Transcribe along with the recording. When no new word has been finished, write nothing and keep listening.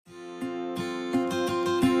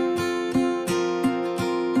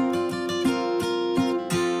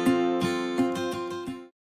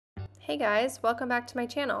Hey guys, welcome back to my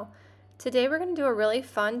channel. Today we're going to do a really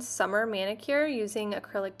fun summer manicure using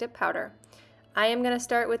acrylic dip powder. I am going to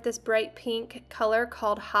start with this bright pink color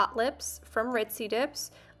called Hot Lips from Ritzy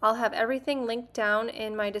Dips. I'll have everything linked down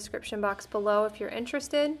in my description box below if you're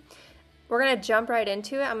interested. We're going to jump right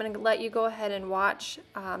into it. I'm going to let you go ahead and watch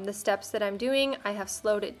the steps that I'm doing. I have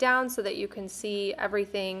slowed it down so that you can see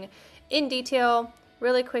everything in detail.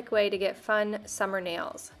 Really quick way to get fun summer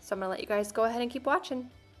nails. So I'm going to let you guys go ahead and keep watching.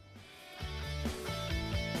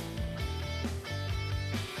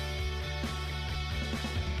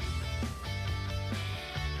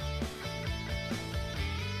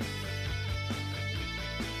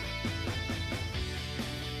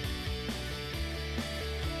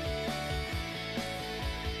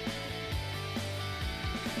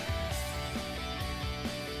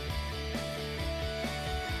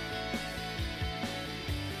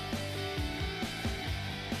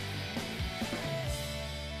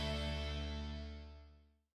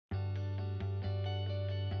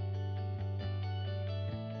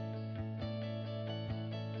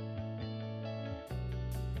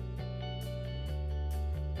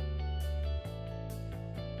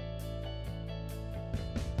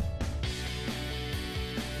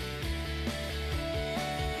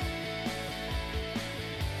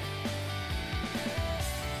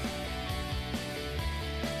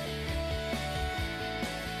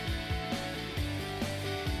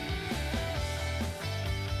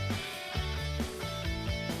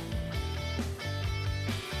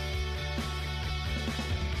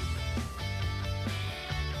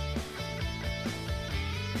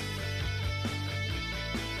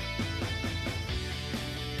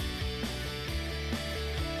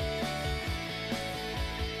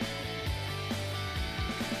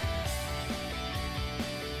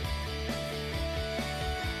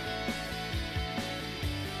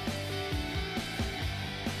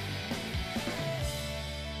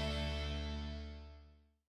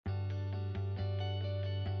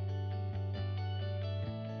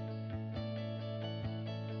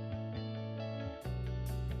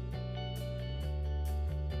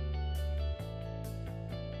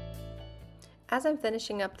 As I'm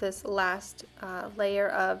finishing up this last layer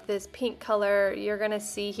of this pink color, you're gonna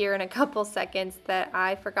see here in a couple seconds that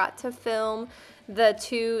I forgot to film the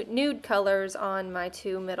two nude colors on my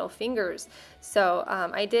two middle fingers. So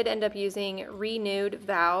I did end up using Renewed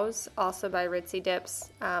Vows, also by Ritzy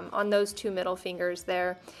Dips, on those two middle fingers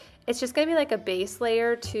there. It's just going to be like a base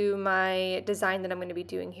layer to my design that I'm going to be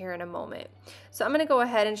doing here in a moment. So I'm going to go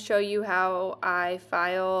ahead and show you how I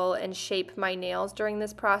file and shape my nails during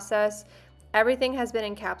this process. Everything has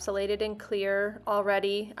been encapsulated in clear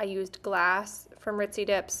already. I used glass from Ritzy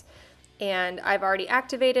Dips, and I've already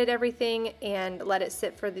activated everything and let it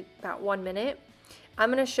sit for about 1 minute.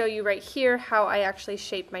 I'm going to show you right here how I actually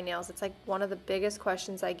shape my nails. It's like one of the biggest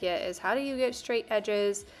questions I get is how do you get straight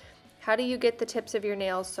edges? How do you get the tips of your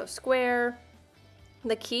nails so square?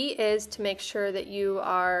 The key is to make sure that you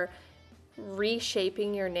are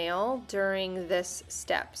reshaping your nail during this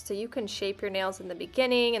step. So you can shape your nails in the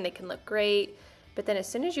beginning and they can look great, but then as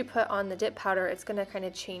soon as you put on the dip powder, it's going to kind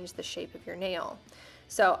of change the shape of your nail.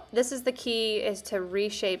 So this is the key, is to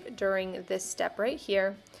reshape during this step right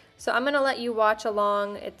here. So I'm going to let you watch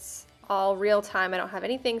along. It's all real time. I don't have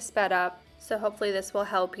anything sped up. So hopefully this will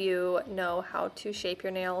help you know how to shape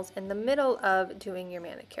your nails in the middle of doing your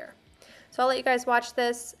manicure. So I'll let you guys watch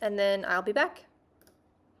this and then I'll be back.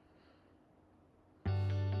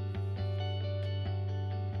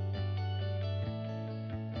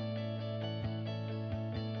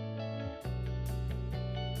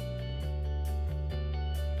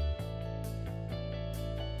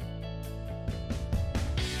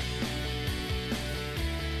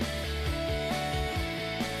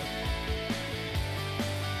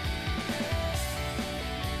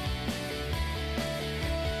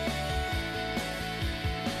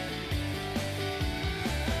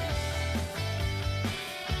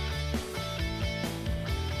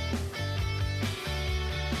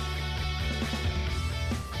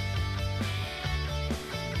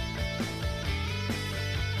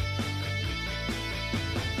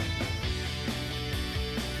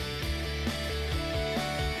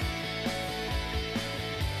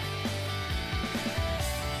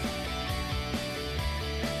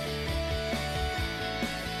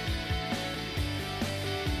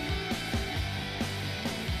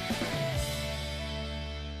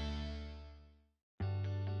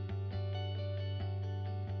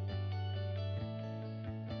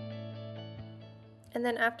 And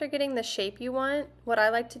then after getting the shape you want, what I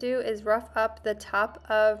like to do is rough up the top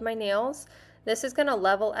of my nails. This is going to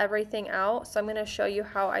level everything out, so I'm going to show you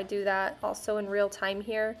how I do that also in real time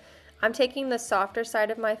here. I'm taking the softer side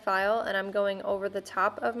of my file and I'm going over the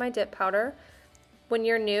top of my dip powder. When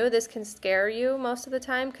you're new, this can scare you most of the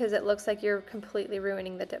time because it looks like you're completely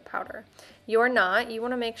ruining the dip powder. You're not. You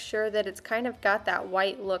want to make sure that it's kind of got that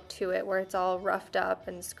white look to it where it's all roughed up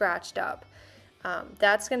and scratched up.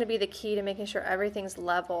 That's going to be the key to making sure everything's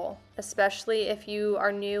level, especially if you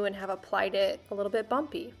are new and have applied it a little bit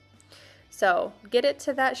bumpy. So get it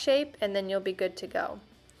to that shape and then you'll be good to go.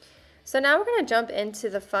 So now we're going to jump into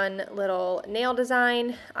the fun little nail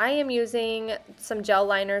design. I am using some gel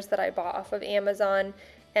liners that I bought off of Amazon,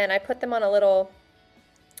 and I put them on a little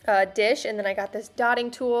dish, and then I got this dotting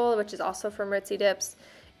tool, which is also from Ritzy Dips,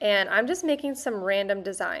 and I'm just making some random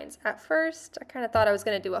designs. At first, I kind of thought I was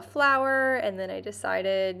going to do a flower, and then I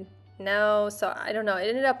decided no, so I don't know. It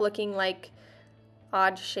ended up looking like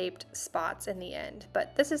odd-shaped spots in the end,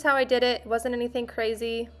 but this is how I did it. It wasn't anything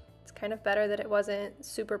crazy. It's kind of better that it wasn't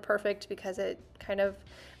super perfect because it kind of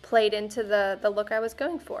played into the look I was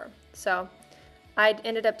going for. So I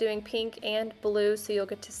ended up doing pink and blue, so you'll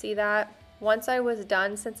get to see that. Once I was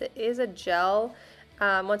done, since it is a gel,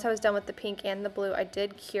 once I was done with the pink and the blue, I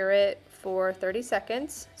did cure it for 30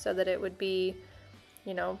 seconds so that it would be,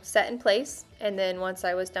 you know, set in place. And then once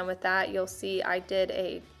I was done with that, you'll see I did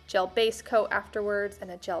a gel base coat afterwards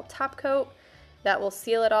and a gel top coat that will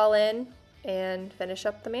seal it all in and finish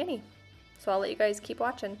up the mani. So I'll let you guys keep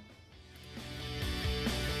watching.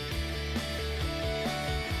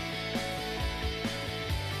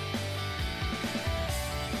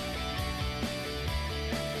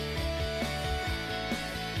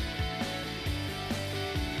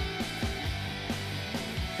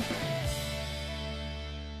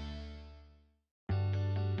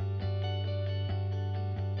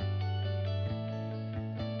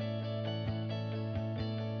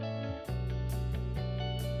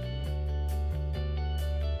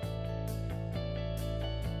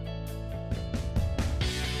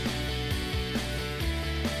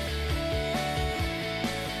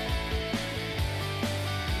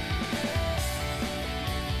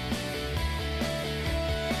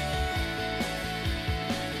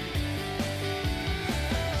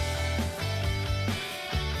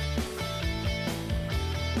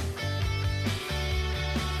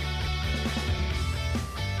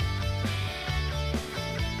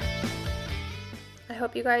 I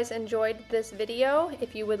hope you guys enjoyed this video.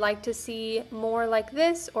 If you would like to see more like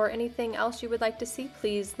this or anything else you would like to see,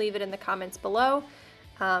 please leave it in the comments below.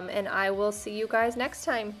 And I will see you guys next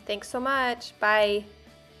time. Thanks so much. Bye.